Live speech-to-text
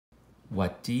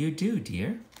What do you do,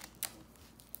 dear?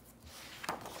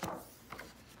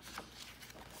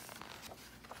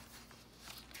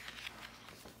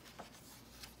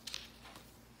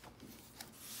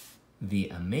 The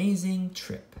amazing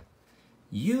trip.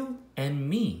 You and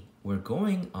me were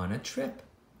going on a trip,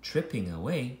 tripping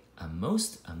away a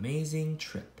most amazing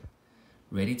trip.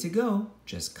 Ready to go?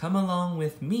 Just come along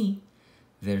with me.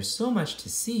 There's so much to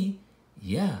see.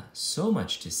 Yeah, so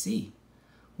much to see.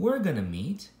 We're gonna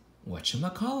meet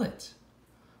whatchamacallit.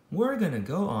 We're gonna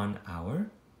go on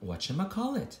our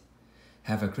whatchamacallit.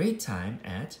 Have a great time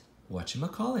at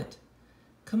whatchamacallit.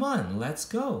 Come on, let's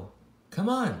go. Come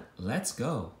on, let's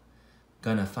go.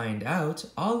 Gonna find out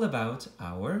all about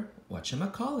our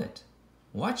whatchamacallit.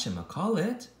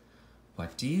 Whatchamacallit?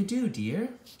 What do you do, dear?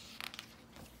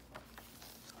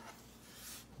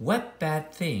 What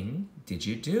bad thing did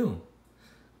you do?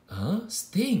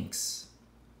 Stinks.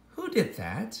 Who did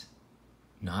that?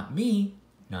 Not me,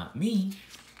 not me.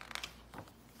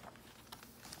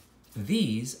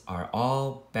 These are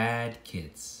all bad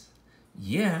kids.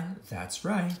 Yeah, that's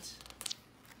right.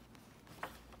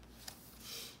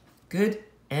 Good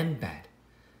and bad.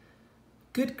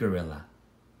 Good gorilla,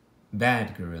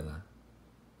 bad gorilla.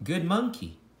 Good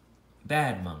monkey,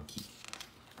 bad monkey.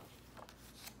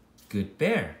 Good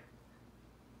bear,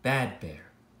 bad bear.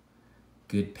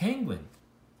 Good penguin,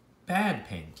 bad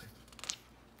penguin.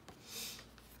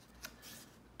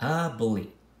 A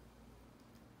bully.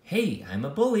 Hey, I'm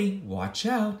a bully, watch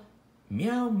out.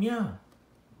 Meow, meow.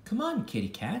 Come on, kitty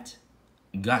cat.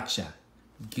 Gotcha.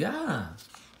 Gah.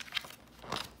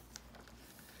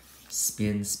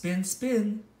 Spin, spin,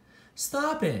 spin.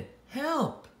 Stop it.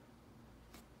 Help.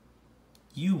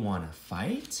 You want to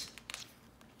fight?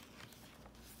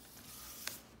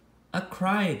 A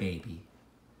crybaby.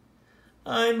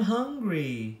 I'm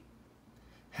hungry.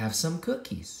 Have some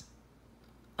cookies.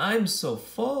 I'm so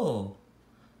full.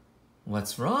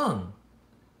 What's wrong?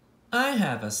 I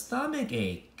have a stomach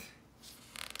ache.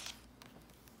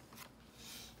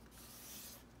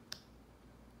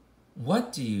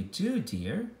 What do you do,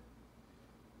 dear?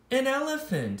 An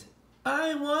elephant.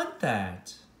 I want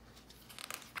that.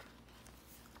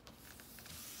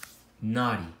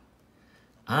 Naughty.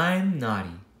 I'm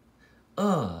naughty.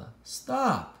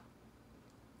 Stop.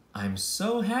 I'm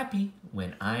so happy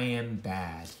when I am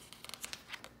bad.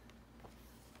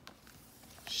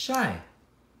 Shy.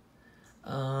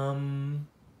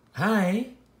 Hi.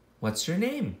 What's your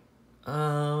name?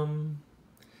 Am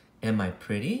I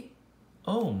pretty?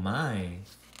 Oh my.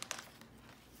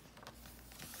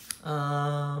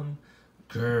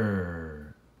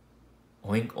 Grrr.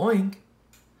 Oink oink.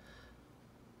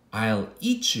 I'll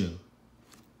eat you.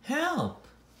 Help.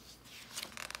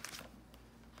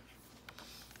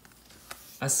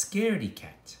 A scaredy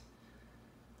cat.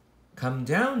 Come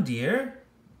down, dear.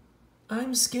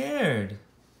 I'm scared.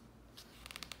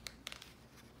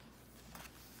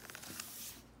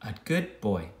 A good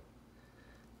boy.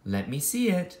 Let me see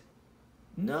it.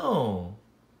 No.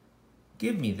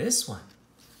 Give me this one.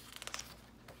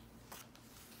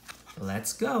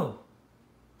 Let's go.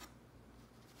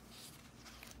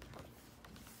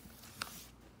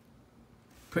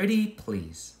 Pretty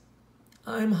please.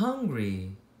 I'm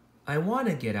hungry. I want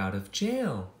to get out of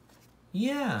jail.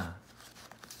 Yeah.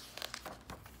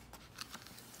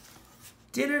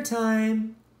 Dinner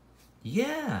time.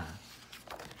 Yeah.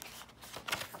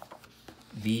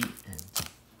 The end.